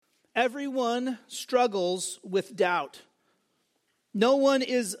Everyone struggles with doubt. No one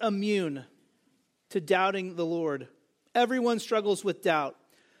is immune to doubting the Lord. Everyone struggles with doubt.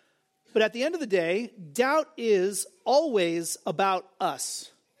 But at the end of the day, doubt is always about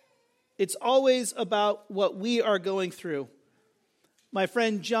us. It's always about what we are going through. My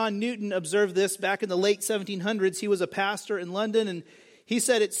friend John Newton observed this back in the late 1700s. He was a pastor in London, and he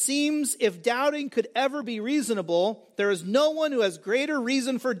said, "It seems if doubting could ever be reasonable, there is no one who has greater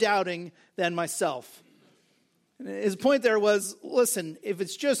reason for doubting than myself." And his point there was, listen, if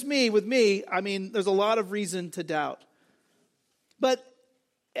it's just me, there's a lot of reason to doubt. But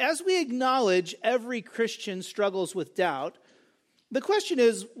as we acknowledge every Christian struggles with doubt, the question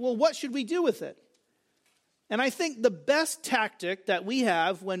is, well, what should we do with it? And I think the best tactic that we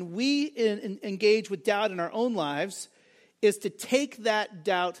have when we engage with doubt in our own lives is to take that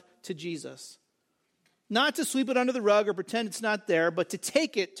doubt to Jesus. Not to sweep it under the rug or pretend it's not there, but to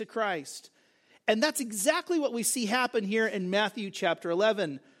take it to Christ. And that's exactly what we see happen here in Matthew chapter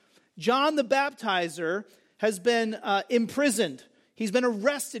 11. John the Baptizer has been imprisoned. He's been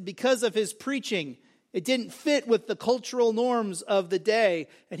arrested because of his preaching. It didn't fit with the cultural norms of the day,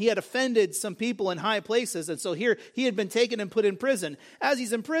 and he had offended some people in high places. And so here he had been taken and put in prison. As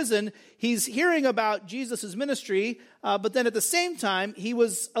he's in prison, he's hearing about Jesus' ministry, but then at the same time, he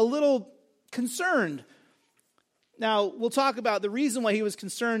was a little concerned. Now, we'll talk about the reason why he was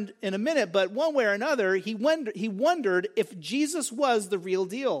concerned in a minute, but one way or another, he wondered if Jesus was the real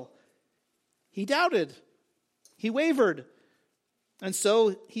deal. He doubted. He wavered. And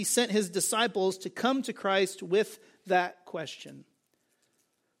so he sent his disciples to come to Christ with that question.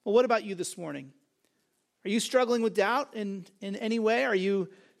 Well, what about you this morning? Are you struggling with doubt in any way? Are you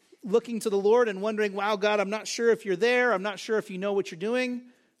looking to the Lord and wondering, wow, God, I'm not sure if you're there. I'm not sure if you know what you're doing.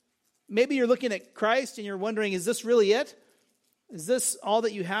 Maybe you're looking at Christ and you're wondering, is this really it? Is this all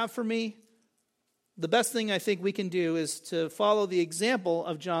that you have for me? The best thing I think we can do is to follow the example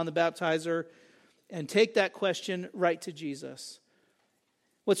of John the Baptizer and take that question right to Jesus.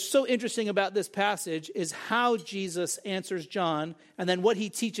 What's so interesting about this passage is how Jesus answers John and then what he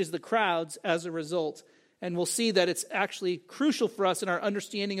teaches the crowds as a result. And we'll see that it's actually crucial for us in our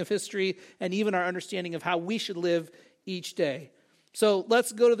understanding of history and even our understanding of how we should live each day. So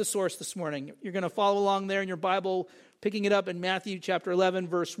let's go to the source this morning. You're going to follow along there in your Bible, picking it up in Matthew chapter 11,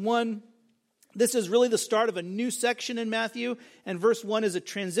 verse 1. This is really the start of a new section in Matthew, and verse 1 is a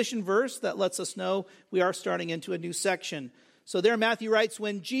transition verse that lets us know we are starting into a new section. So there Matthew writes,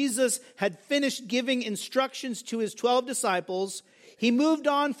 when Jesus had finished giving instructions to his 12 disciples, he moved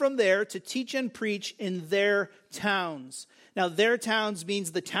on from there to teach and preach in their towns. Now, their towns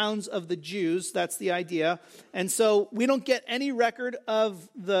means the towns of the Jews. That's the idea. And so we don't get any record of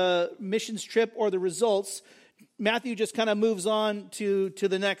the missions trip or the results. Matthew just kind of moves on to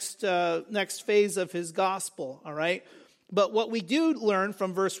the next phase of his gospel, all right? But what we do learn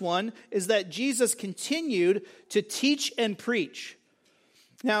from verse 1 is that Jesus continued to teach and preach.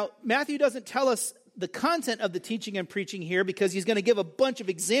 Now, Matthew doesn't tell us the content of the teaching and preaching here because he's going to give a bunch of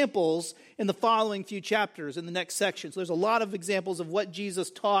examples in the following few chapters in the next section. So there's a lot of examples of what Jesus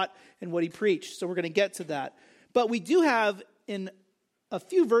taught and what he preached. So we're going to get to that. But we do have in a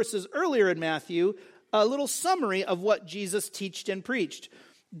few verses earlier in Matthew a little summary of what Jesus taught and preached.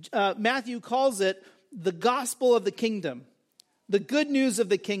 Matthew calls it the gospel of the kingdom, the good news of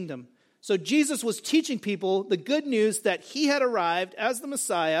the kingdom. So Jesus was teaching people the good news that he had arrived as the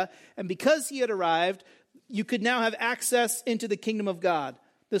Messiah, and because he had arrived, you could now have access into the kingdom of God.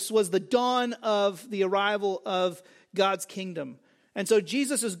 This was the dawn of the arrival of God's kingdom. And so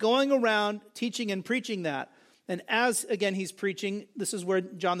Jesus is going around teaching and preaching that. And as, again, he's preaching, this is where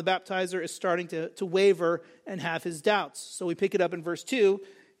John the Baptizer is starting to waver and have his doubts. So we pick it up in verse 2,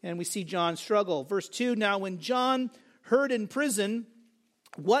 and we see John struggle. Verse 2, now when John heard in prison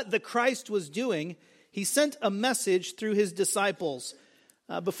what the Christ was doing, he sent a message through his disciples.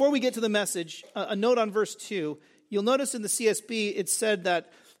 Before we get to the message, a note on verse 2. You'll notice in the CSB it said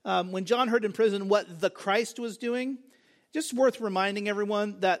that when John heard in prison what the Christ was doing, just worth reminding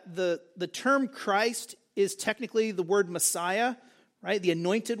everyone that the term Christ is technically the word Messiah, right? The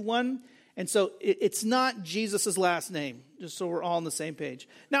anointed one. And so it's not Jesus' last name, just so we're all on the same page.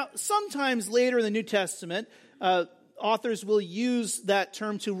 Now, sometimes later in the New Testament, authors will use that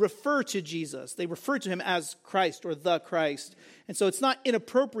term to refer to Jesus. They refer to him as Christ or the Christ. And so it's not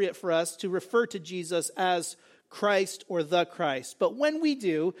inappropriate for us to refer to Jesus as Christ or the Christ. But when we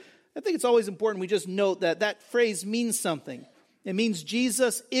do, I think it's always important we just note that that phrase means something. It means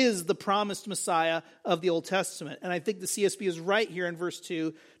Jesus is the promised Messiah of the Old Testament. And I think the CSB is right here in verse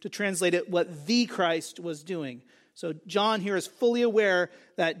 2 to translate it what the Christ was doing. So John here is fully aware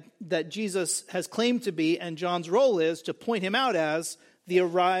that Jesus has claimed to be, and John's role is to point him out as the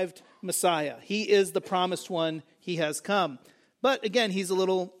arrived Messiah. He is the promised one. He has come. But again, he's a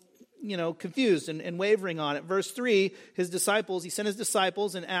little, confused and wavering on it. Verse 3, he sent his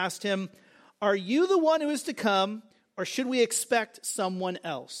disciples and asked him, "Are you the one who is to come, or should we expect someone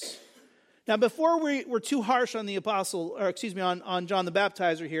else?" Now, before we're too harsh on on John the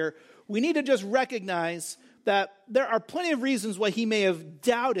Baptizer here, we need to just recognize that there are plenty of reasons why he may have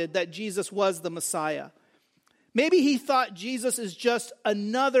doubted that Jesus was the Messiah. Maybe he thought Jesus is just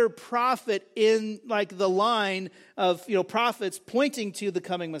another prophet in like the line of prophets pointing to the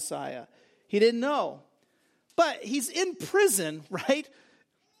coming Messiah. He didn't know. But he's in prison, right?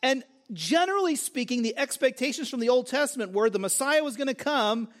 And generally speaking, the expectations from the Old Testament were the Messiah was going to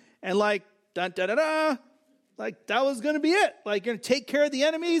come and like that was going to be it. Like you're going to take care of the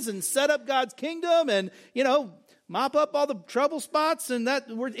enemies and set up God's kingdom and mop up all the trouble spots and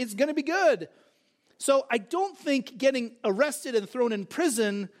it's going to be good. So I don't think getting arrested and thrown in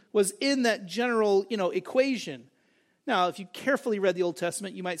prison was in that general, equation. Now, if you carefully read the Old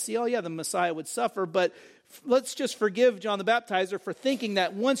Testament, you might see, oh yeah, the Messiah would suffer, but let's just forgive John the Baptizer for thinking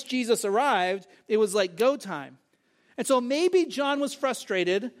that once Jesus arrived, it was like go time. And so maybe John was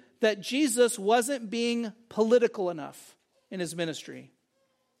frustrated that Jesus wasn't being political enough in his ministry.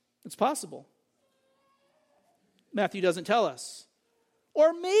 It's possible. Matthew doesn't tell us.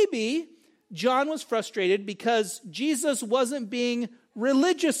 Or maybe John was frustrated because Jesus wasn't being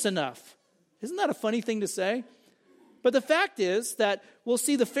religious enough. Isn't that a funny thing to say? But the fact is that we'll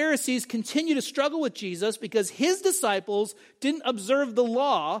see the Pharisees continue to struggle with Jesus because his disciples didn't observe the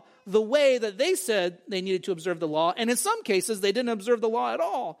law the way that they said they needed to observe the law. And in some cases, they didn't observe the law at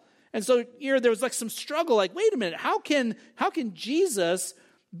all. And so there was like some struggle, like, wait a minute, how can Jesus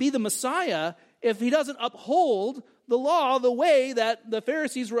be the Messiah if he doesn't uphold the law the way that the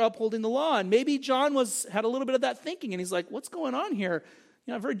Pharisees were upholding the law? And maybe John had a little bit of that thinking, and he's like, what's going on here?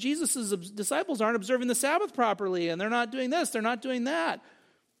 I've heard Jesus' disciples aren't observing the Sabbath properly, and they're not doing this, they're not doing that.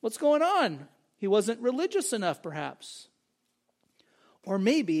 What's going on? He wasn't religious enough, perhaps. Or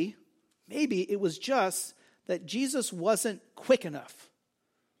maybe it was just that Jesus wasn't quick enough.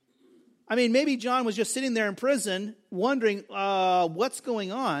 I mean, maybe John was just sitting there in prison wondering, what's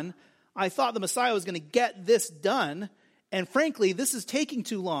going on? I thought the Messiah was going to get this done, and frankly, this is taking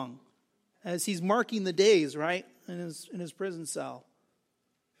too long as he's marking the days, right, in his prison cell.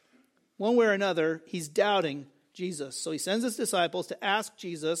 One way or another, he's doubting Jesus. So he sends his disciples to ask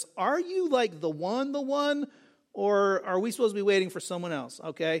Jesus, are you like the one, or are we supposed to be waiting for someone else?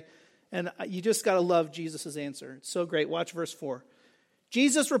 Okay, and you just got to love Jesus' answer. It's so great. Watch verse 4.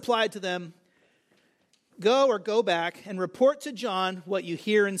 Jesus replied to them, go back and report to John what you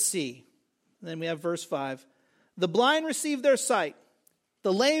hear and see. And then we have verse 5. The blind receive their sight,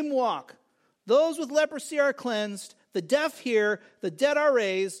 the lame walk, those with leprosy are cleansed, the deaf hear, the dead are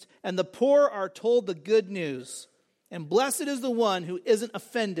raised, and the poor are told the good news. And blessed is the one who isn't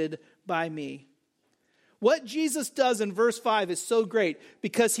offended by me. What Jesus does in verse 5 is so great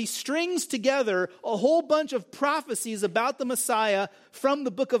because he strings together a whole bunch of prophecies about the Messiah from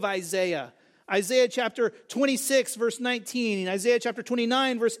the book of Isaiah. Isaiah chapter 26, verse 19, Isaiah chapter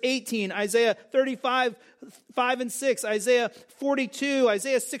 29, verse 18, Isaiah 35, 5 and 6, Isaiah 42,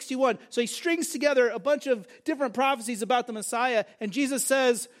 Isaiah 61. So he strings together a bunch of different prophecies about the Messiah, and Jesus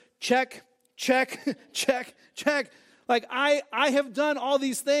says, check, check, check, check. Like, I have done all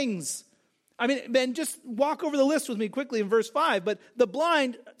these things. I mean, and just walk over the list with me quickly in verse 5. But the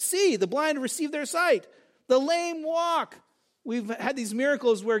blind see, the blind receive their sight. The lame walk. We've had these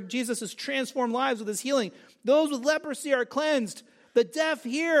miracles where Jesus has transformed lives with his healing. Those with leprosy are cleansed. The deaf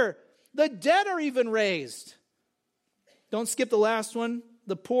hear. The dead are even raised. Don't skip the last one.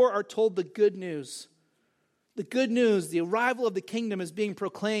 The poor are told the good news. The good news, the arrival of the kingdom is being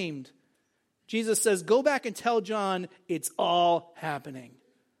proclaimed. Jesus says, go back and tell John it's all happening.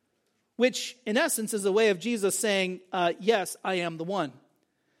 Which, in essence, is a way of Jesus saying, yes, I am the one.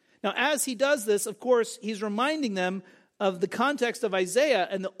 Now, as he does this, of course, he's reminding them of the context of Isaiah,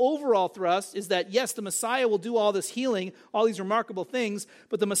 and the overall thrust is that, yes, the Messiah will do all this healing, all these remarkable things,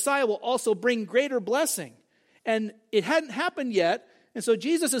 but the Messiah will also bring greater blessing. And it hadn't happened yet, and so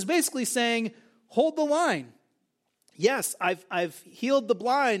Jesus is basically saying, hold the line. Yes, I've healed the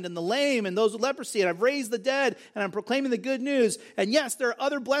blind and the lame and those with leprosy, and I've raised the dead, and I'm proclaiming the good news. And yes, there are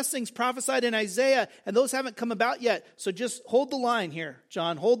other blessings prophesied in Isaiah, and those haven't come about yet. So just hold the line here,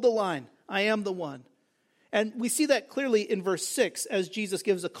 John. Hold the line. I am the one. And we see that clearly in verse 6 as Jesus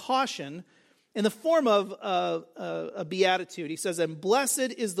gives a caution in the form of a beatitude. He says, and blessed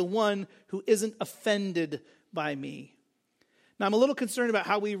is the one who isn't offended by me. Now, I'm a little concerned about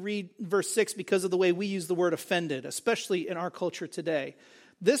how we read verse 6 because of the way we use the word offended, especially in our culture today.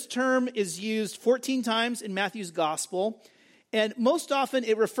 This term is used 14 times in Matthew's gospel, and most often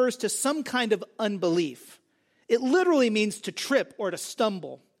it refers to some kind of unbelief. It literally means to trip or to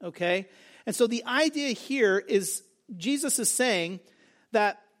stumble, okay? And so the idea here is Jesus is saying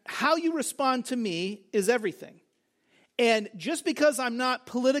that how you respond to me is everything. And just because I'm not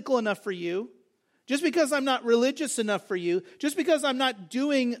political enough for you, just because I'm not religious enough for you, just because I'm not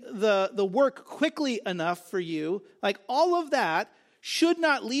doing the work quickly enough for you, like all of that should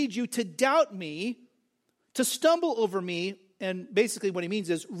not lead you to doubt me, to stumble over me, and basically what he means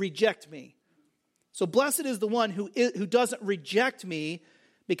is reject me. So blessed is the one who doesn't reject me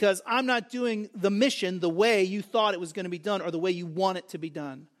because I'm not doing the mission the way you thought it was going to be done or the way you want it to be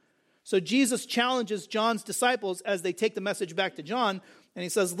done. So Jesus challenges John's disciples as they take the message back to John, and he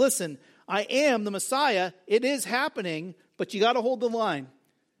says, listen, I am the Messiah. It is happening, but you got to hold the line.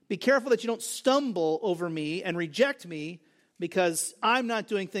 Be careful that you don't stumble over me and reject me because I'm not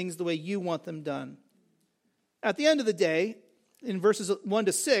doing things the way you want them done. At the end of the day, in verses 1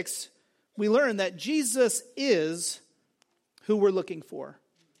 to 6, we learn that Jesus is who we're looking for.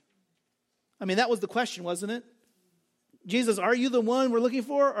 I mean, that was the question, wasn't it? Jesus, are you the one we're looking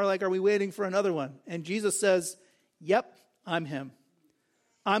for? Or are we waiting for another one? And Jesus says, yep, I'm him.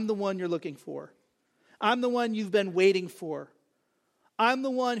 I'm the one you're looking for. I'm the one you've been waiting for. I'm the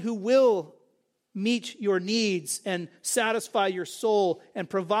one who will meet your needs and satisfy your soul and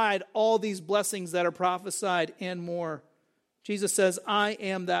provide all these blessings that are prophesied and more. Jesus says, I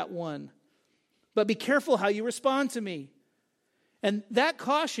am that one. But be careful how you respond to me. And that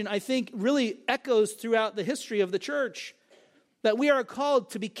caution, I think, really echoes throughout the history of the church. That we are called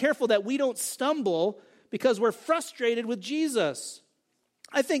to be careful that we don't stumble because we're frustrated with Jesus.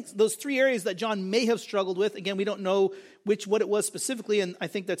 I think those three areas that John may have struggled with, again, we don't know what it was specifically, and I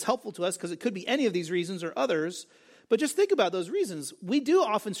think that's helpful to us because it could be any of these reasons or others. But just think about those reasons. We do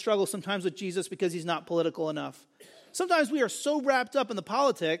often struggle sometimes with Jesus because he's not political enough. Sometimes we are so wrapped up in the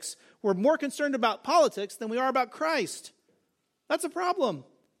politics, we're more concerned about politics than we are about Christ. That's a problem.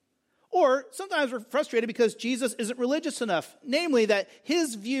 Or sometimes we're frustrated because Jesus isn't religious enough. Namely, that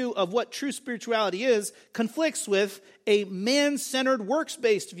his view of what true spirituality is conflicts with a man-centered,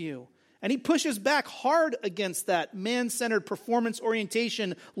 works-based view. And he pushes back hard against that man-centered, performance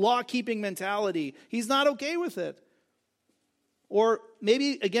orientation, law-keeping mentality. He's not okay with it. Or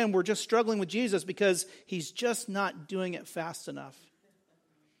maybe, again, we're just struggling with Jesus because he's just not doing it fast enough.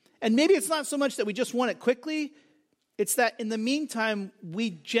 And maybe it's not so much that we just want it quickly. It's that in the meantime, we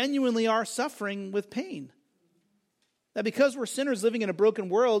genuinely are suffering with pain. That because we're sinners living in a broken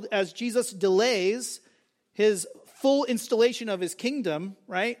world, as Jesus delays his full installation of his kingdom,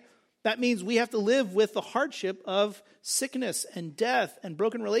 right? That means we have to live with the hardship of sickness and death and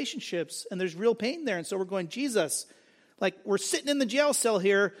broken relationships. And there's real pain there. And so we're going, Jesus, we're sitting in the jail cell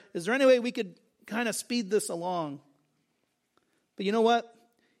here. Is there any way we could kind of speed this along? But you know what?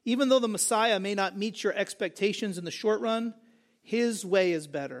 Even though the Messiah may not meet your expectations in the short run, his way is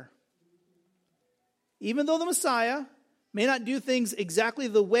better. Even though the Messiah may not do things exactly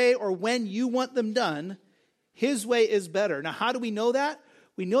the way or when you want them done, his way is better. Now, how do we know that?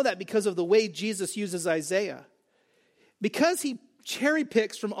 We know that because of the way Jesus uses Isaiah. Because he cherry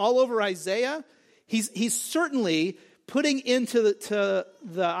picks from all over Isaiah, he's certainly putting into the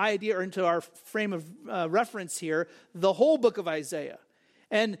idea or into our frame of reference here, the whole book of Isaiah.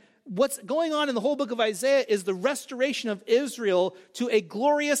 And what's going on in the whole book of Isaiah is the restoration of Israel to a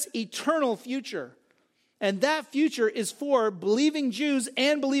glorious eternal future. And that future is for believing Jews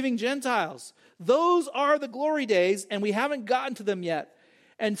and believing Gentiles. Those are the glory days, and we haven't gotten to them yet.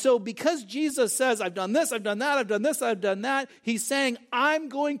 And so because Jesus says, I've done this, I've done that, I've done this, I've done that, he's saying, I'm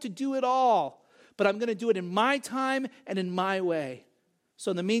going to do it all. But I'm going to do it in my time and in my way. So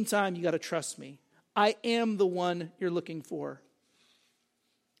in the meantime, you got to trust me. I am the one you're looking for.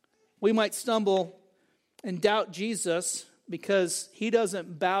 We might stumble and doubt Jesus because he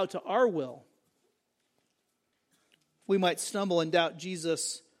doesn't bow to our will. We might stumble and doubt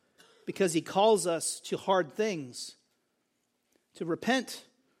Jesus because he calls us to hard things, to repent.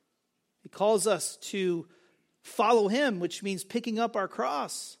 He calls us to follow him, which means picking up our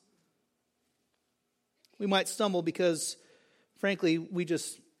cross. We might stumble because, frankly, we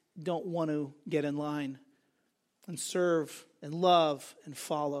just don't want to get in line and serve and love and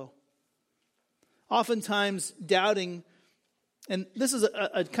follow. Oftentimes, doubting, and this is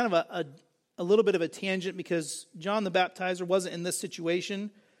a kind of a little bit of a tangent because John the Baptizer wasn't in this situation,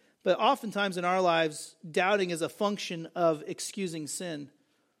 but oftentimes in our lives, doubting is a function of excusing sin,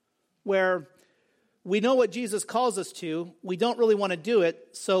 where we know what Jesus calls us to. We don't really want to do it,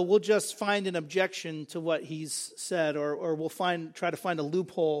 so we'll just find an objection to what he's said, or we'll try to find a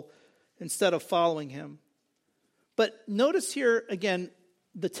loophole instead of following him. But notice here, again,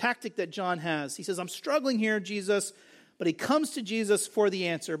 the tactic that John has. He says, I'm struggling here, Jesus, but he comes to Jesus for the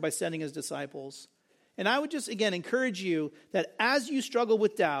answer by sending his disciples. And I would just, again, encourage you that as you struggle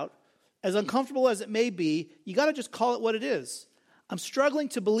with doubt, as uncomfortable as it may be, you got to just call it what it is. I'm struggling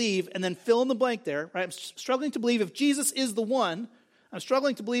to believe, and then fill in the blank there, right? I'm struggling to believe if Jesus is the one. I'm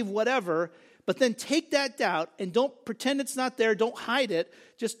struggling to believe whatever, but then take that doubt and don't pretend it's not there. Don't hide it.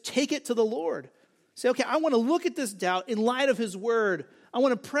 Just take it to the Lord. Say, okay, I want to look at this doubt in light of his word. I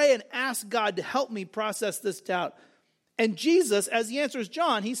want to pray and ask God to help me process this doubt. And Jesus, as he answers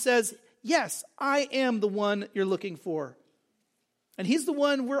John, he says, yes, I am the one you're looking for. And he's the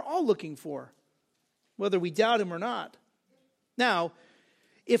one we're all looking for, whether we doubt him or not. Now,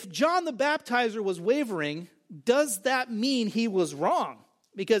 if John the Baptizer was wavering, does that mean he was wrong?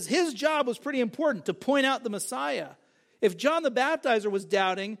 Because his job was pretty important, to point out the Messiah. If John the Baptizer was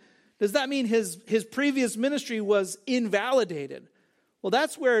doubting, does that mean his previous ministry was invalidated? Well,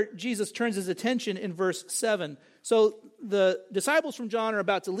 that's where Jesus turns his attention in verse 7. So the disciples from John are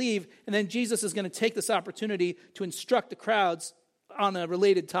about to leave, and then Jesus is going to take this opportunity to instruct the crowds on a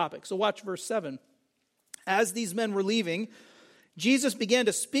related topic. So watch verse 7. As these men were leaving, Jesus began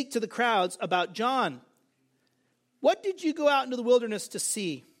to speak to the crowds about John. What did you go out into the wilderness to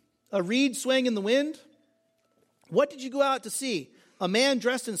see? A reed swaying in the wind? What did you go out to see? A man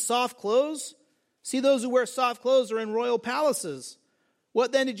dressed in soft clothes? See, those who wear soft clothes are in royal palaces.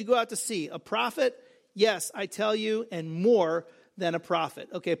 What then did you go out to see? A prophet? Yes, I tell you, and more than a prophet.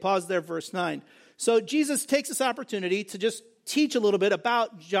 Okay, pause there, verse 9. So Jesus takes this opportunity to just teach a little bit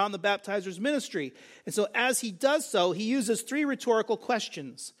about John the Baptizer's ministry. And so as he does so, he uses 3 rhetorical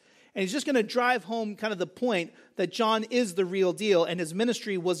questions. And he's just going to drive home kind of the point that John is the real deal, and his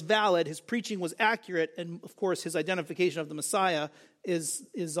ministry was valid, his preaching was accurate, and of course his identification of the Messiah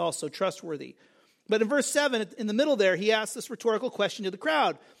is also trustworthy. But in verse 7, in the middle there, he asks this rhetorical question to the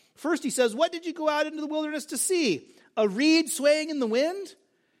crowd. First he says, what did you go out into the wilderness to see? A reed swaying in the wind?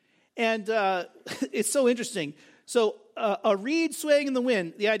 And it's so interesting. So a reed swaying in the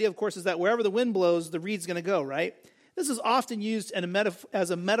wind, the idea, of course, is that wherever the wind blows, the reed's going to go, right? This is often used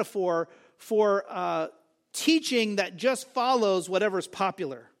as a metaphor for teaching that just follows whatever's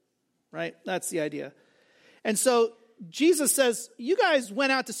popular, right? That's the idea. And so Jesus says, you guys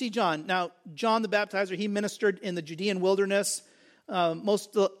went out to see John. Now, John the Baptizer, he ministered in the Judean wilderness,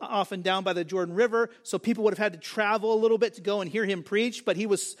 most often down by the Jordan River, so people would have had to travel a little bit to go and hear him preach, but he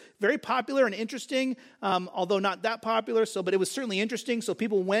was very popular and interesting, although not that popular, but it was certainly interesting, so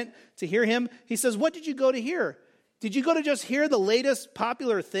people went to hear him. He says, what did you go to hear? Did you go to just hear the latest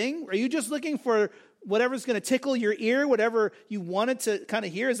popular thing? Are you just looking for whatever's going to tickle your ear, whatever you wanted to kind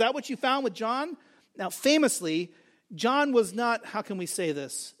of hear? Is that what you found with John? Now, famously, John was not, how can we say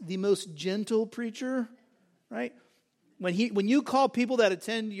this, the most gentle preacher, right? When you call people that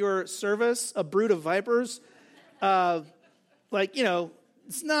attend your service a brood of vipers, it's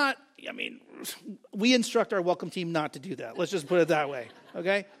not, we instruct our welcome team not to do that. Let's just put it that way,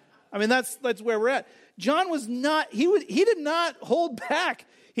 okay? That's where we're at. John was not, he did not hold back.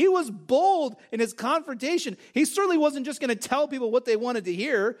 He was bold in his confrontation. He certainly wasn't just going to tell people what they wanted to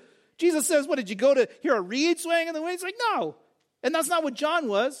hear. Jesus says, what, did you go to hear a reed swaying in the wind? He's like, no. And that's not what John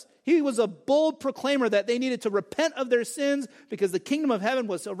was. He was a bold proclaimer that they needed to repent of their sins because the kingdom of heaven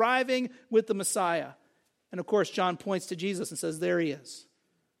was arriving with the Messiah. And of course, John points to Jesus and says, there he is.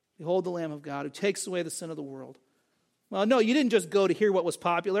 Behold the Lamb of God who takes away the sin of the world. Well, no, you didn't just go to hear what was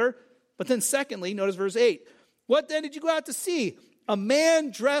popular. But then secondly, notice verse 8. What then did you go out to see? A man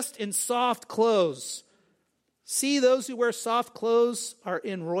dressed in soft clothes. See, those who wear soft clothes are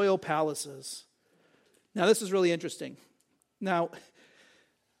in royal palaces. Now, this is really interesting. Now,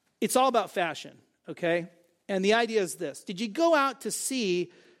 it's all about fashion, okay? And the idea is this. Did you go out to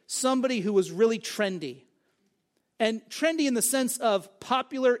see somebody who was really trendy? And trendy in the sense of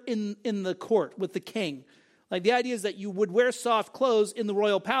popular in the court with the king. Like the idea is that you would wear soft clothes in the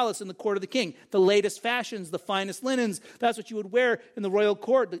royal palace in the court of the king. The latest fashions, the finest linens, that's what you would wear in the royal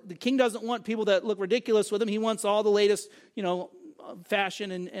court. The king doesn't want people that look ridiculous with him. He wants all the latest,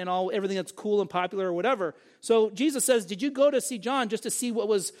 fashion and everything that's cool and popular or whatever. So Jesus says, did you go to see John just to see what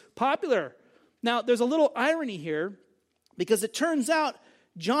was popular? Now, there's a little irony here because it turns out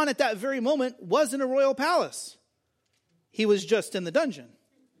John at that very moment was in a royal palace. He was just in the dungeon.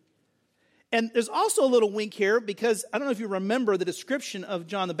 And there's also a little wink here because I don't know if you remember the description of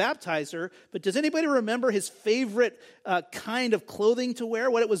John the Baptizer, but does anybody remember his favorite kind of clothing to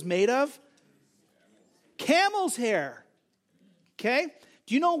wear, what it was made of? Camel's hair. Okay?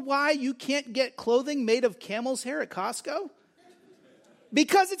 Do you know why you can't get clothing made of camel's hair at Costco?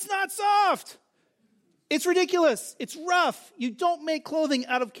 Because it's not soft. It's ridiculous. It's rough. You don't make clothing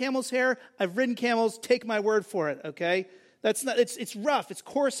out of camel's hair. I've ridden camels. Take my word for it, okay? That's not. It's rough. It's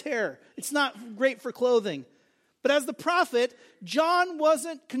coarse hair. It's not great for clothing. But as the prophet, John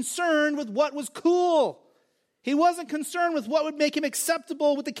wasn't concerned with what was cool. He wasn't concerned with what would make him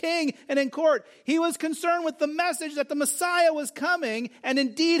acceptable with the king and in court. He was concerned with the message that the Messiah was coming and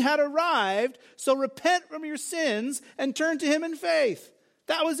indeed had arrived. So repent from your sins and turn to him in faith.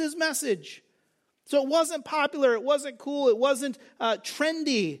 That was his message. So it wasn't popular. It wasn't cool. It wasn't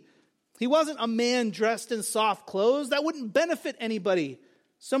trendy. He wasn't a man dressed in soft clothes. That wouldn't benefit anybody.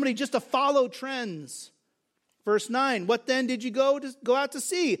 Somebody just to follow trends. Verse 9, what then did you go out to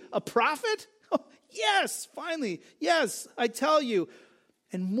see? A prophet? Yes, finally. Yes, I tell you.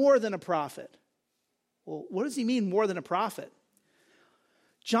 And more than a prophet. Well, what does he mean, more than a prophet?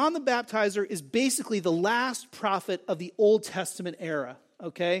 John the Baptizer is basically the last prophet of the Old Testament era,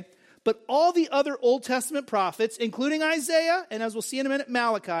 okay? But all the other Old Testament prophets, including Isaiah, and as we'll see in a minute,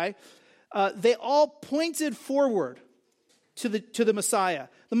 Malachi, they all pointed forward to the Messiah.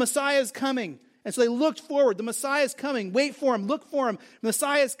 The Messiah is coming. And so they looked forward. The Messiah is coming. Wait for him. Look for him. The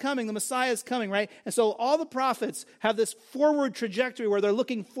Messiah is coming. The Messiah is coming, right? And so all the prophets have this forward trajectory where they're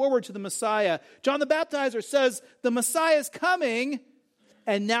looking forward to the Messiah. John the Baptizer says, the Messiah is coming,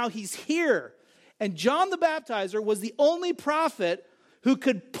 and now he's here. And John the Baptizer was the only prophet who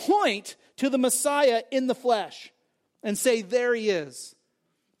could point to the Messiah in the flesh and say, there he is.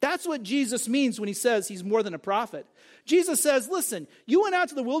 That's what Jesus means when he says he's more than a prophet. Jesus says, listen, you went out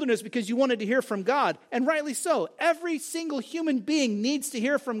to the wilderness because you wanted to hear from God, and rightly so. Every single human being needs to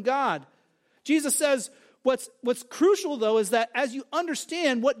hear from God. Jesus says, what's crucial, though, is that as you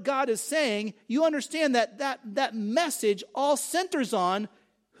understand what God is saying, you understand that message all centers on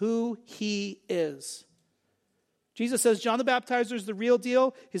who he is. Jesus says John the Baptizer is the real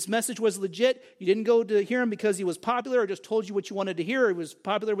deal. His message was legit. You didn't go to hear him because he was popular or just told you what you wanted to hear. Or he was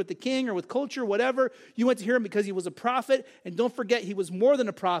popular with the king or with culture, whatever. You went to hear him because he was a prophet. And don't forget, he was more than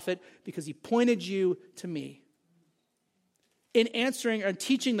a prophet because he pointed you to me. In answering and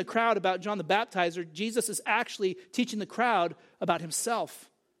teaching the crowd about John the Baptizer, Jesus is actually teaching the crowd about himself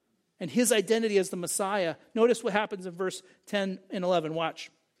and his identity as the Messiah. Notice what happens in verse 10 and 11. Watch.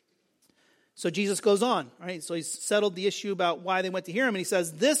 So Jesus goes on, right? So he's settled the issue about why they went to hear him. And he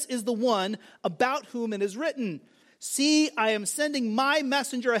says, this is the one about whom it is written. See, I am sending my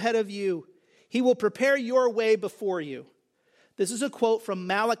messenger ahead of you. He will prepare your way before you. This is a quote from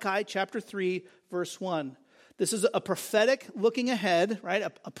Malachi chapter 3, verse 1. This is a prophetic looking ahead, right?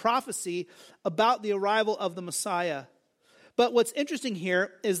 A prophecy about the arrival of the Messiah. But what's interesting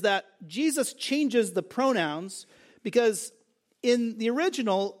here is that Jesus changes the pronouns because in the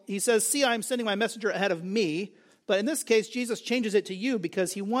original, he says, see, I'm sending my messenger ahead of me. But in this case, Jesus changes it to you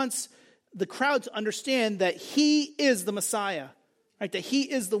because he wants the crowd to understand that he is the Messiah, right? That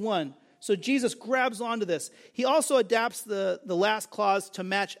he is the one. So Jesus grabs onto this. He also adapts the last clause to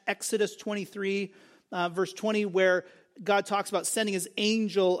match Exodus 23, verse 20, where God talks about sending his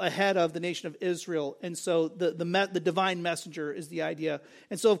angel ahead of the nation of Israel. And so the divine messenger is the idea.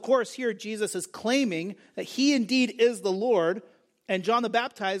 And so, of course, here Jesus is claiming that he indeed is the Lord. And John the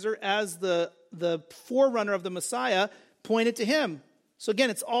Baptizer, as the forerunner of the Messiah, pointed to him. So again,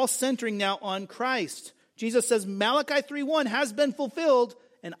 it's all centering now on Christ. Jesus says, Malachi 3:1 has been fulfilled,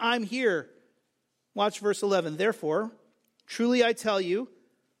 and I'm here. Watch verse 11. Therefore, truly I tell you,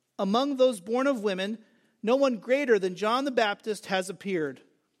 among those born of women, no one greater than John the Baptist has appeared.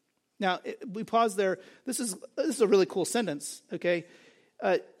 Now, we pause there. This is a really cool sentence, okay?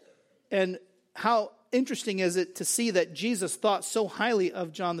 And how interesting is it to see that Jesus thought so highly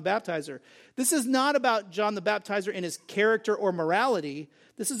of John the Baptizer? This is not about John the Baptizer in his character or morality.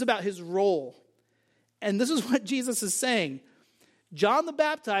 This is about his role. And this is what Jesus is saying. John the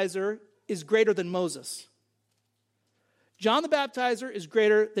Baptizer is greater than Moses. John the Baptizer is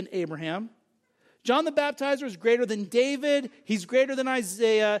greater than Abraham. John the Baptizer is greater than David. He's greater than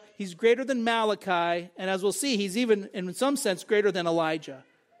Isaiah. He's greater than Malachi. And as we'll see, he's even, in some sense, greater than Elijah.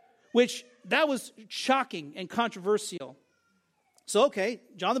 Which, that was shocking and controversial. So, okay,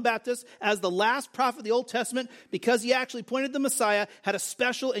 John the Baptist, as the last prophet of the Old Testament, because he actually pointed the Messiah, had a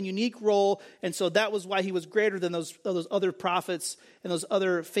special and unique role. And so that was why he was greater than those other prophets and those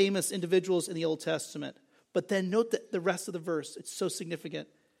other famous individuals in the Old Testament. But then note the rest of the verse. It's so significant.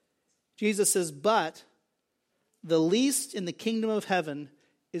 Jesus says, but the least in the kingdom of heaven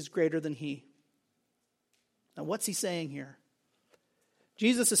is greater than he. Now, what's he saying here?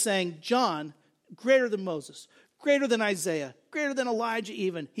 Jesus is saying, John, greater than Moses, greater than Isaiah, greater than Elijah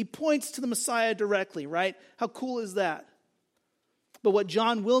even. He points to the Messiah directly, right? How cool is that? But what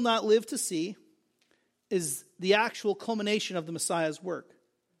John will not live to see is the actual culmination of the Messiah's work.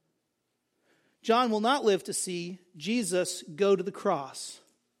 John will not live to see Jesus go to the cross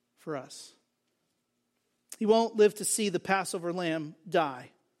for us. He won't live to see the Passover lamb die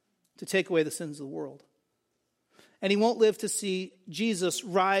to take away the sins of the world. And he won't live to see Jesus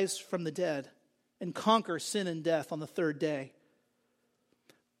rise from the dead and conquer sin and death on the third day.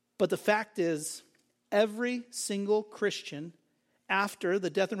 But the fact is, every single Christian after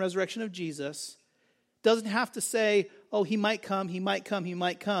the death and resurrection of Jesus doesn't have to say, oh, he might come, he might come, he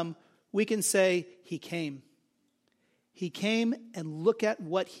might come. We can say, he came. He came, and look at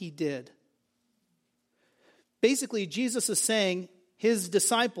what he did. Basically, Jesus is saying his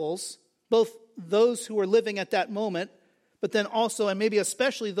disciples, both those who were living at that moment, but then also, and maybe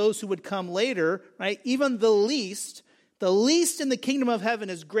especially those who would come later, right? Even the least in the kingdom of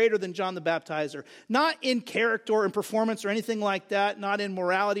heaven is greater than John the Baptizer. Not in character or in performance or anything like that, not in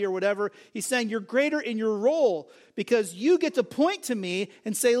morality or whatever. He's saying you're greater in your role because you get to point to me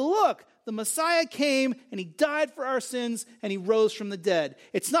and say, look, the Messiah came and he died for our sins and he rose from the dead.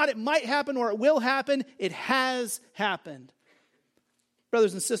 It's not it might happen or it will happen. It has happened.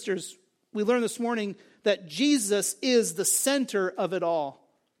 Brothers and sisters, we learned this morning that Jesus is the center of it all.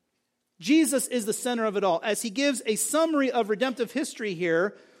 Jesus is the center of it all. As he gives a summary of redemptive history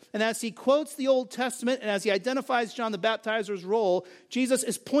here, and as he quotes the Old Testament, and as he identifies John the Baptizer's role, Jesus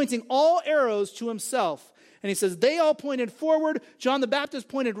is pointing all arrows to himself. And he says, they all pointed forward, John the Baptist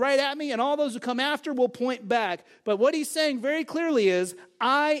pointed right at me, and all those who come after will point back. But what he's saying very clearly is,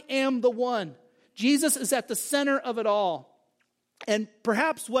 I am the one. Jesus is at the center of it all. And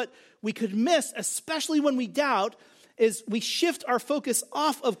perhaps what we could miss, especially when we doubt, is we shift our focus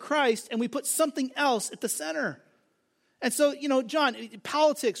off of Christ and we put something else at the center. And so, John,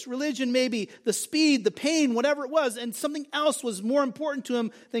 politics, religion maybe, the speed, the pain, whatever it was, and something else was more important to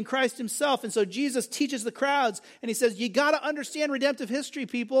him than Christ himself. And so Jesus teaches the crowds and he says, you got to understand redemptive history,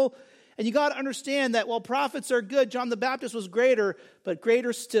 people. And you got to understand that while prophets are good, John the Baptist was greater, but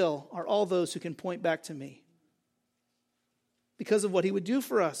greater still are all those who can point back to me because of what he would do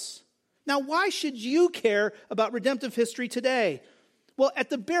for us. Now, why should you care about redemptive history today? Well, at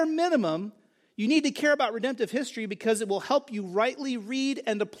the bare minimum, you need to care about redemptive history because it will help you rightly read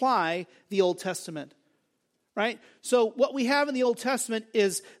and apply the Old Testament, right? So what we have in the Old Testament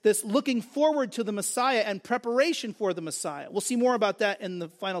is this looking forward to the Messiah and preparation for the Messiah. We'll see more about that in the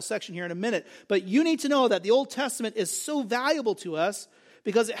final section here in a minute. But you need to know that the Old Testament is so valuable to us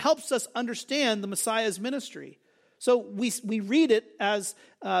because it helps us understand the Messiah's ministry. So we read it as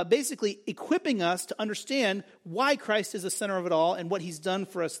basically equipping us to understand why Christ is the center of it all and what he's done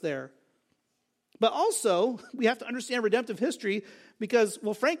for us there. But also, we have to understand redemptive history because,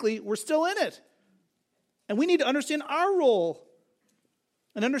 well, frankly, we're still in it. And we need to understand our role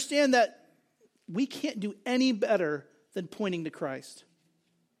and understand that we can't do any better than pointing to Christ.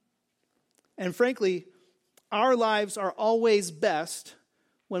 And frankly, our lives are always best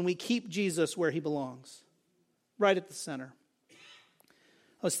when we keep Jesus where he belongs. Right at the center.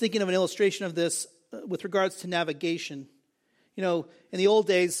 I was thinking of an illustration of this with regards to navigation. In the old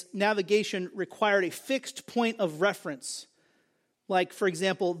days, navigation required a fixed point of reference. Like, for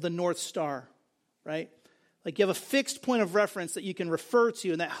example, the North Star, right? Like you have a fixed point of reference that you can refer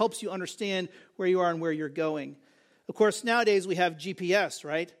to, and that helps you understand where you are and where you're going. Of course, nowadays we have GPS,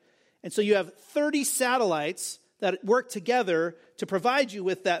 right? And so you have 30 satellites that work together to provide you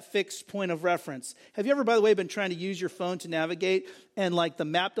with that fixed point of reference. Have you ever, by the way, been trying to use your phone to navigate and like the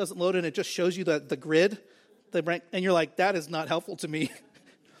map doesn't load and it just shows you the grid? And you're like, that is not helpful to me.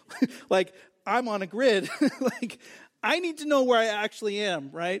 Like, I'm on a grid. Like, I need to know where I actually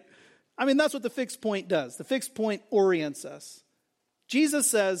am, right? I mean, that's what the fixed point does. The fixed point orients us. Jesus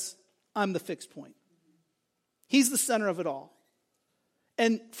says, I'm the fixed point. He's the center of it all.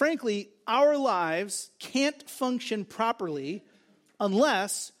 And frankly, our lives can't function properly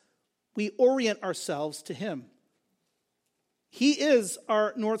unless we orient ourselves to him. He is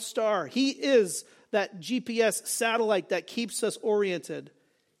our North Star. He is that GPS satellite that keeps us oriented.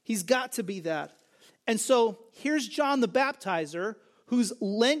 He's got to be that. And so here's John the Baptizer who's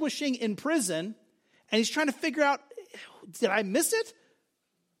languishing in prison and he's trying to figure out, did I miss it?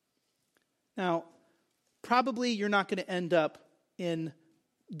 Now, probably you're not going to end up in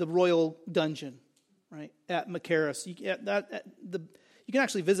the royal dungeon, right, at Machaerus. You can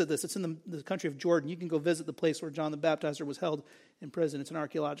actually visit this. It's in the country of Jordan. You can go visit the place where John the Baptizer was held in prison. It's an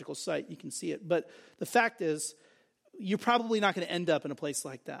archaeological site. You can see it. But the fact is, you're probably not going to end up in a place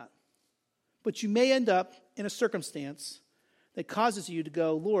like that. But you may end up in a circumstance that causes you to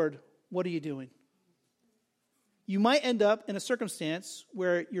go, Lord, what are you doing? You might end up in a circumstance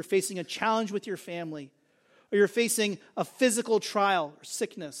where you're facing a challenge with your family, or you're facing a physical trial or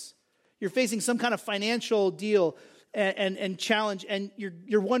sickness. You're facing some kind of financial deal and challenge, and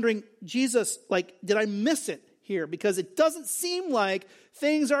you're wondering, Jesus, did I miss it here? Because it doesn't seem like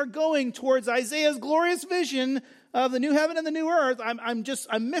things are going towards Isaiah's glorious vision of the new heaven and the new earth.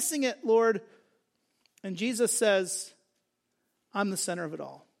 I'm missing it, Lord. And Jesus says, I'm the center of it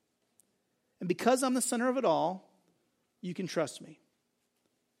all. And because I'm the center of it all, you can trust me.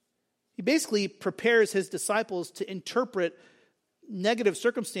 He basically prepares his disciples to interpret negative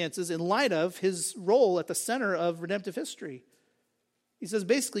circumstances in light of his role at the center of redemptive history. He says,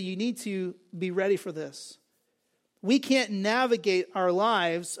 basically, you need to be ready for this. We can't navigate our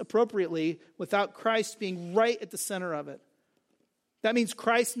lives appropriately without Christ being right at the center of it. That means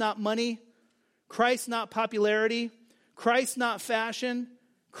Christ, not money. Christ, not popularity. Christ, not fashion.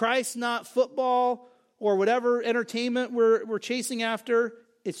 Christ, not football or whatever entertainment we're chasing after.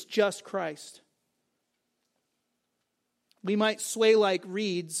 It's just Christ. We might sway like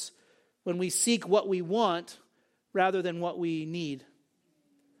reeds when we seek what we want rather than what we need.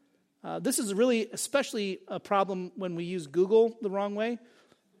 This is really especially a problem when we use Google the wrong way.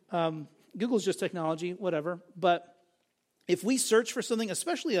 Google's just technology, whatever. But if we search for something,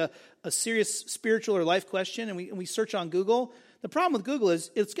 especially a serious spiritual or life question, and we search on Google, the problem with Google is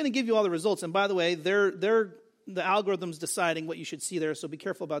it's going to give you all the results. And by the way, the algorithm's deciding what you should see there, so be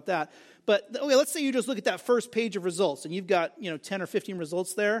careful about that. But okay, let's say you just look at that first page of results, and you've got 10 or 15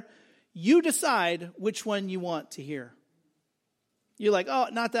 results there. You decide which one you want to hear. You're like, oh,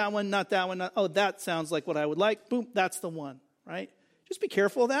 not that one, not that one. Oh, that sounds like what I would like. Boom, that's the one, right? Just be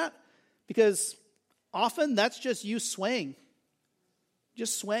careful of that, because often that's just you swaying.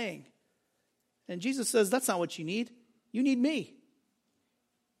 Just swaying. And Jesus says, that's not what you need. You need me.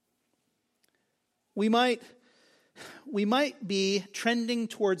 We might be trending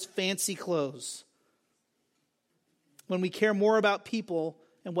towards fancy clothes when we care more about people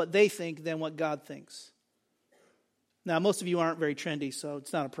and what they think than what God thinks. Now, most of you aren't very trendy, so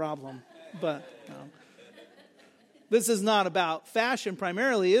it's not a problem. But this is not about fashion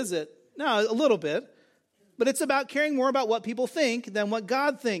primarily, is it? No, a little bit. But it's about caring more about what people think than what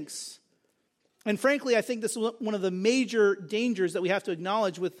God thinks. And frankly, I think this is one of the major dangers that we have to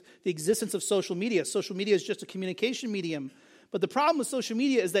acknowledge with the existence of social media. Social media is just a communication medium. But the problem with social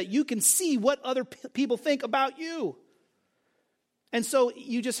media is that you can see what other people think about you. And so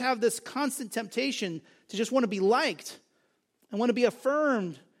you just have this constant temptation to just want to be liked and want to be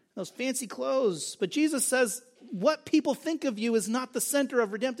affirmed in those fancy clothes. But Jesus says what people think of you is not the center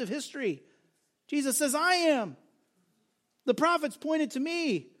of redemptive history. Jesus says, I am. The prophets pointed to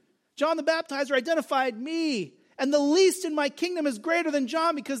me. John the Baptizer identified me. And the least in my kingdom is greater than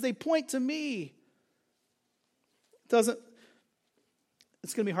John because they point to me. It's going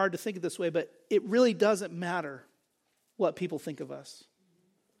to be hard to think of this way, but it really doesn't matter what people think of us.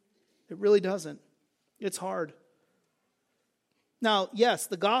 It really doesn't. It's hard. Now, yes,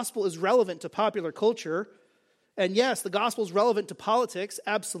 the gospel is relevant to popular culture. And yes, the gospel is relevant to politics,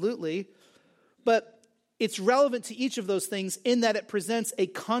 absolutely. But it's relevant to each of those things in that it presents a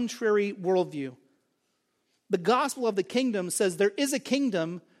contrary worldview. The gospel of the kingdom says there is a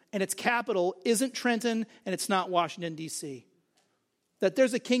kingdom and its capital isn't Trenton and it's not Washington, D.C. That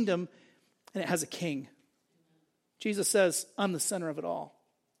there's a kingdom and it has a king. Jesus says, I'm the center of it all.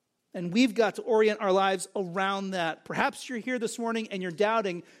 And we've got to orient our lives around that. Perhaps you're here this morning and you're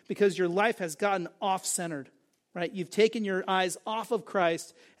doubting because your life has gotten off-centered. Right? You've taken your eyes off of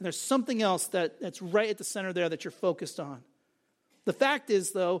Christ, and there's something else that's right at the center there that you're focused on. The fact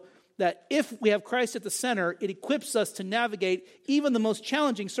is, though, that if we have Christ at the center, it equips us to navigate even the most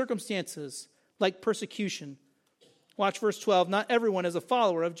challenging circumstances, like persecution. Watch verse 12. Not everyone is a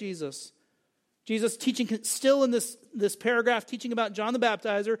follower of Jesus. Jesus teaching still in this paragraph, teaching about John the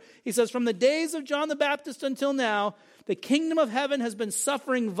Baptizer. He says, from the days of John the Baptist until now, the kingdom of heaven has been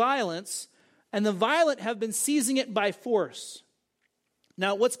suffering violence, and the violent have been seizing it by force.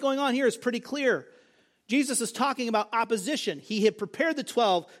 Now, what's going on here is pretty clear. Jesus is talking about opposition. He had prepared the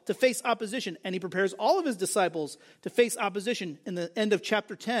 12 to face opposition, and he prepares all of his disciples to face opposition in the end of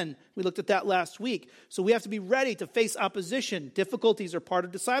chapter 10. We looked at that last week. So we have to be ready to face opposition. Difficulties are part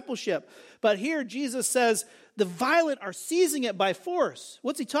of discipleship. But here Jesus says the violent are seizing it by force.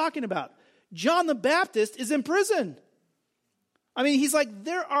 What's he talking about? John the Baptist is in prison. I mean, he's like,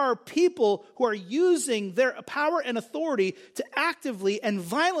 there are people who are using their power and authority to actively and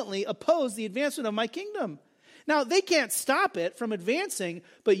violently oppose the advancement of my kingdom. Now, they can't stop it from advancing,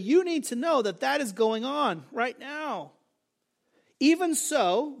 but you need to know that that is going on right now. Even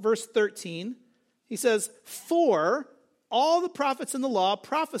so, verse 13, he says, for all the prophets in the law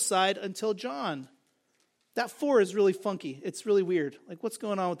prophesied until John. That for is really funky. It's really weird. Like, what's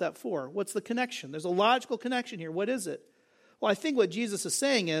going on with that for? What's the connection? There's a logical connection here. What is it? Well, I think what Jesus is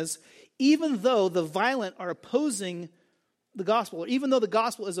saying is, even though the violent are opposing the gospel, or even though the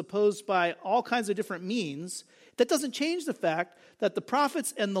gospel is opposed by all kinds of different means, that doesn't change the fact that the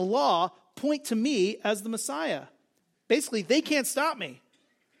prophets and the law point to me as the Messiah. Basically, they can't stop me.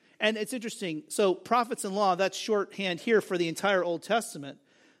 And it's interesting. So prophets and law, that's shorthand here for the entire Old Testament.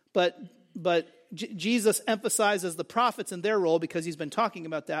 But Jesus emphasizes the prophets and their role because he's been talking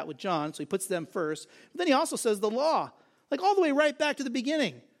about that with John, so he puts them first. But then he also says the law, like all the way right back to the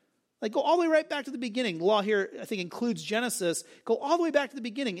beginning. Like go all the way right back to the beginning. The law here, I think, includes Genesis. Go all the way back to the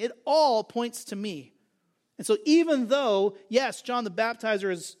beginning. It all points to me. And so even though, yes, John the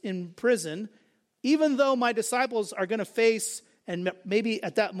Baptizer is in prison, even though my disciples are going to face, and maybe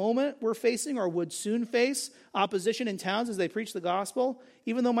at that moment we're facing or would soon face opposition in towns as they preach the gospel,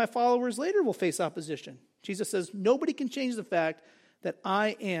 even though my followers later will face opposition, Jesus says, nobody can change the fact that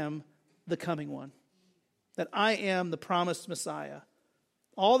I am the coming one, that I am the promised Messiah.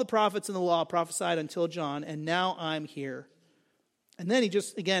 All the prophets in the law prophesied until John, and now I'm here. And then he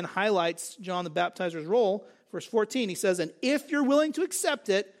just, again, highlights John the Baptizer's role. Verse 14, he says, and if you're willing to accept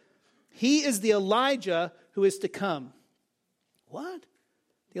it, he is the Elijah who is to come. What?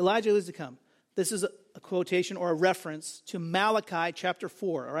 The Elijah who is to come. This is a quotation or a reference to Malachi chapter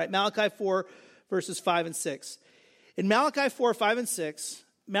 4. All right, Malachi 4, verses 5 and 6. In Malachi 4, 5 and 6,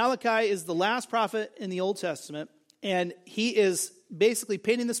 Malachi is the last prophet in the Old Testament, and he is basically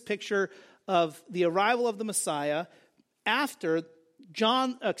painting this picture of the arrival of the Messiah after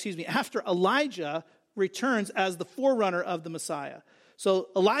Elijah returns as the forerunner of the Messiah. So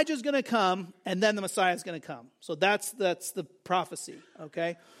Elijah's going to come, and then the Messiah is going to come. So that's the prophecy,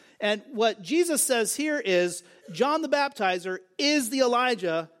 okay? And what Jesus says here is John the Baptizer is the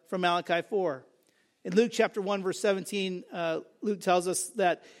Elijah from Malachi 4. In Luke chapter 1, verse 17, Luke tells us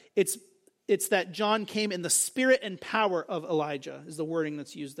that it's that John came in the spirit and power of Elijah, is the wording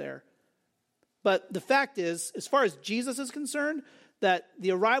that's used there. But the fact is, as far as Jesus is concerned, that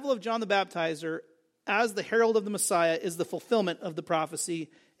the arrival of John the Baptizer as the herald of the Messiah is the fulfillment of the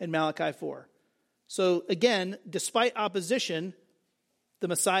prophecy in Malachi 4. So again, despite opposition, the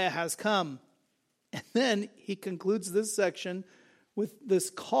Messiah has come. And then he concludes this section with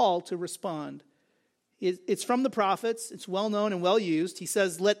this call to respond. It's from the prophets. It's well known and well used. He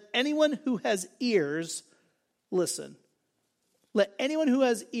says, let anyone who has ears listen. Let anyone who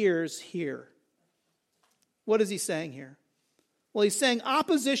has ears hear. What is he saying here? Well, he's saying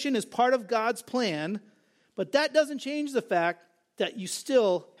opposition is part of God's plan, but that doesn't change the fact that you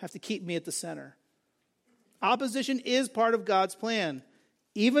still have to keep me at the center. Opposition is part of God's plan.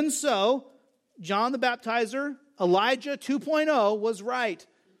 Even so, John the Baptizer, Elijah 2.0 was right.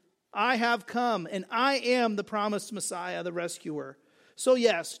 I have come, and I am the promised Messiah, the rescuer. So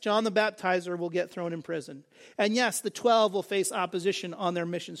yes, John the Baptizer will get thrown in prison. And yes, the 12 will face opposition on their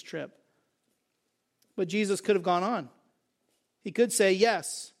missions trip. But Jesus could have gone on. He could say,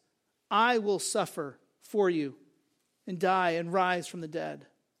 yes, I will suffer for you and die and rise from the dead.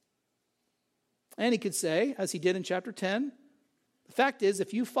 And he could say, as he did in chapter 10, the fact is,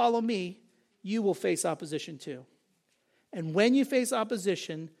 if you follow me, you will face opposition too. And when you face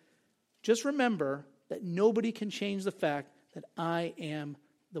opposition, just remember that nobody can change the fact that I am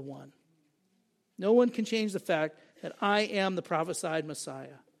the one. No one can change the fact that I am the prophesied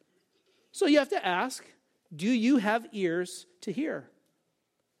Messiah. So you have to ask, do you have ears to hear?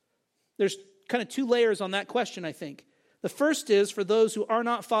 There's kind of two layers on that question, I think. The first is for those who are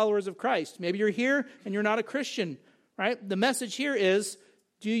not followers of Christ. Maybe you're here and you're not a Christian, right? The message here is,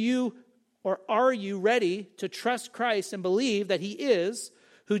 do you or are you ready to trust Christ and believe that he is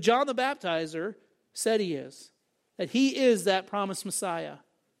who John the Baptizer said he is? That he is that promised Messiah.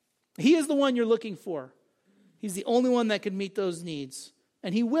 He is the one you're looking for. He's the only one that can meet those needs.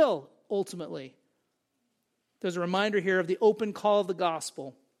 And he will, ultimately. There's a reminder here of the open call of the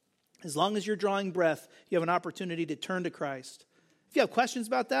gospel. As long as you're drawing breath, you have an opportunity to turn to Christ. If you have questions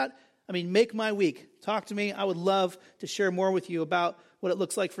about that, make my week. Talk to me. I would love to share more with you about what it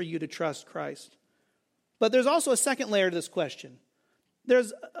looks like for you to trust Christ. But there's also a second layer to this question.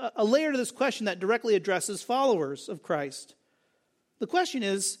 There's a layer to this question that directly addresses followers of Christ. The question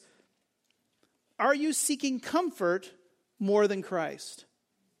is, are you seeking comfort more than Christ?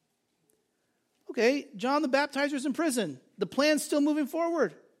 Okay, John the Baptizer's in prison. The plan's still moving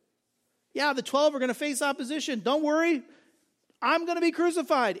forward. Yeah, the 12 are going to face opposition. Don't worry. I'm going to be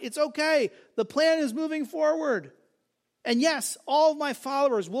crucified. It's okay. The plan is moving forward. And yes, all of my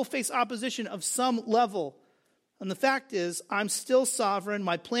followers will face opposition of some level. And the fact is, I'm still sovereign.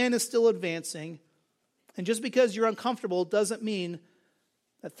 My plan is still advancing. And just because you're uncomfortable doesn't mean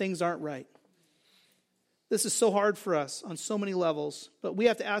that things aren't right. This is so hard for us on so many levels. But we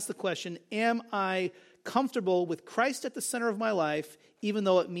have to ask the question, am I comfortable with Christ at the center of my life, even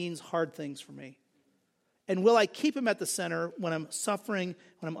though it means hard things for me? And will I keep him at the center when I'm suffering,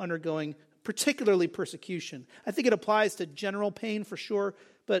 when I'm undergoing particularly persecution? I think it applies to general pain for sure,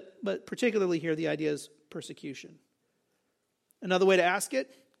 but particularly here the idea is persecution. Another way to ask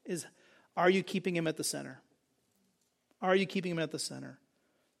it is, are you keeping him at the center? Are you keeping him at the center?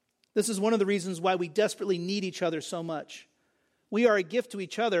 This is one of the reasons why we desperately need each other so much. We are a gift to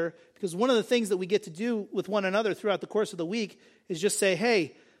each other because one of the things that we get to do with one another throughout the course of the week is just say,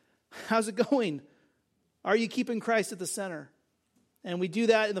 hey, how's it going? Are you keeping Christ at the center? And we do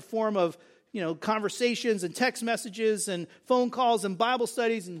that in the form of, conversations and text messages and phone calls and Bible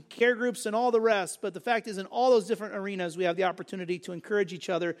studies and care groups and all the rest. But the fact is, in all those different arenas, we have the opportunity to encourage each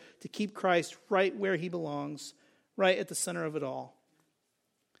other to keep Christ right where he belongs, right at the center of it all.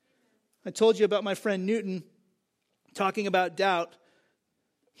 I told you about my friend Newton talking about doubt.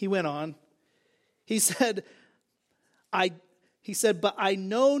 He went on. He said, but I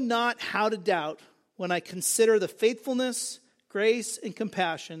know not how to doubt when I consider the faithfulness, grace, and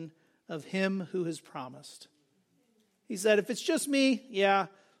compassion of him who has promised. He said, if it's just me, yeah,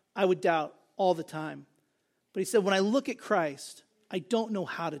 I would doubt all the time. But he said, when I look at Christ, I don't know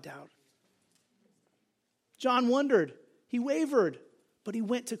how to doubt. John wondered. He wavered, but he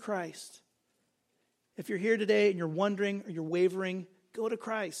went to Christ. If you're here today and you're wondering or you're wavering, go to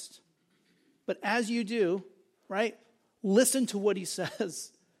Christ. But as you do, right, listen to what he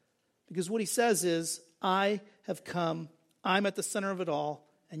says. Because what he says is, I have come, I'm at the center of it all,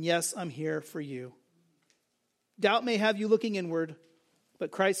 and yes, I'm here for you. Doubt may have you looking inward,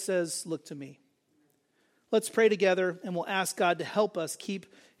 but Christ says, look to me. Let's pray together, and we'll ask God to help us keep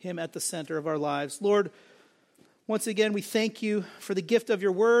him at the center of our lives. Lord, once again, we thank you for the gift of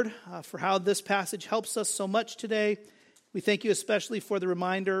your word, for how this passage helps us so much today. We thank you especially for the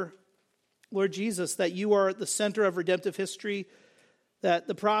reminder, Lord Jesus, that you are at the center of redemptive history, that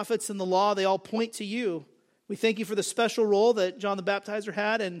the prophets and the law, they all point to you. We thank you for the special role that John the Baptizer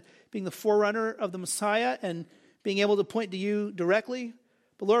had in being the forerunner of the Messiah and being able to point to you directly.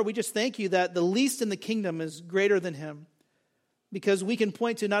 But Lord, we just thank you that the least in the kingdom is greater than him, because we can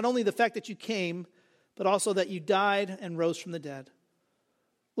point to not only the fact that you came, but also that you died and rose from the dead.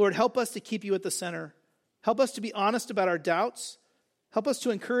 Lord, help us to keep you at the center. Help us to be honest about our doubts. Help us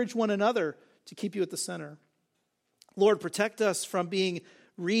to encourage one another to keep you at the center. Lord, protect us from being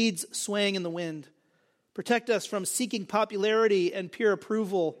reeds swaying in the wind. Protect us from seeking popularity and peer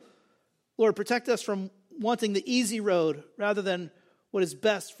approval. Lord, protect us from wanting the easy road rather than what is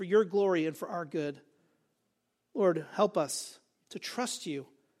best for your glory and for our good. Lord, help us to trust you,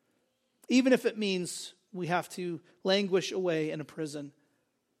 even if it means we have to languish away in a prison.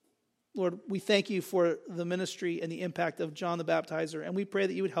 Lord, we thank you for the ministry and the impact of John the Baptizer, and we pray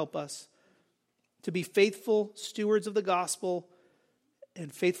that you would help us to be faithful stewards of the gospel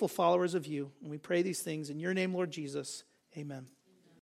and faithful followers of you. And we pray these things in your name, Lord Jesus. Amen.